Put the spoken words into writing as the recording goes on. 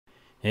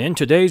In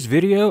today's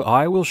video,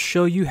 I will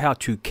show you how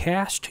to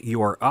cast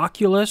your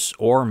Oculus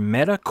or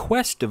Meta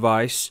Quest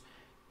device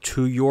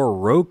to your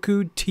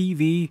ROKU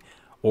TV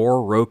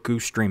or ROKU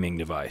streaming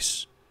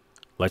device.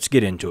 Let's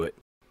get into it.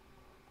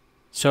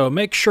 So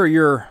make sure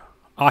your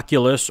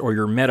Oculus or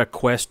your Meta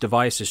Quest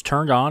device is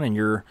turned on and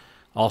you're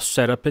all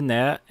set up in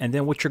that. And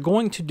then what you're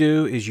going to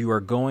do is you are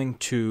going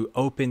to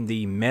open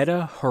the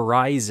Meta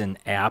Horizon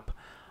app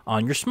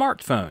on your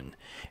smartphone.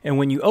 And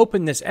when you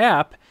open this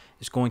app,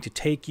 it's going to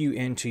take you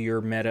into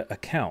your Meta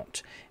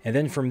account. And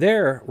then from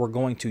there, we're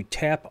going to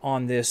tap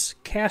on this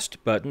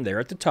cast button there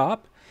at the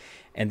top.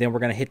 And then we're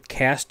going to hit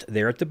cast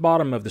there at the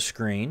bottom of the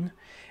screen.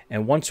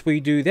 And once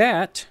we do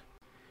that,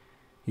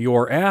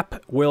 your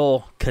app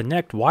will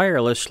connect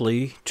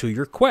wirelessly to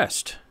your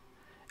Quest.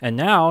 And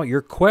now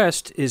your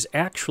Quest is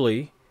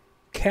actually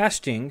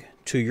casting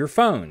to your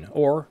phone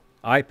or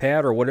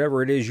iPad or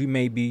whatever it is you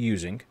may be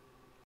using.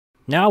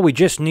 Now we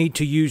just need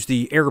to use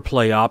the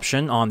AirPlay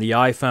option on the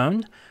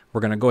iPhone.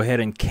 We're going to go ahead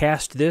and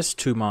cast this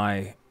to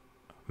my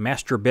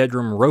master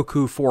bedroom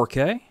ROKU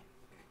 4K.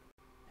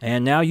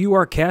 And now you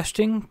are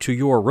casting to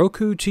your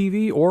ROKU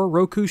TV or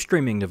ROKU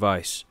streaming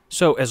device.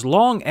 So as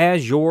long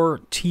as your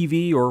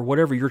TV or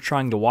whatever you're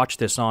trying to watch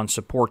this on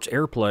supports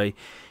AirPlay,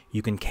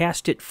 you can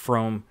cast it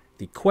from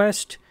the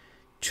Quest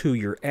to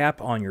your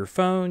app on your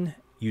phone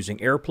using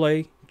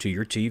AirPlay to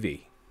your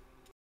TV.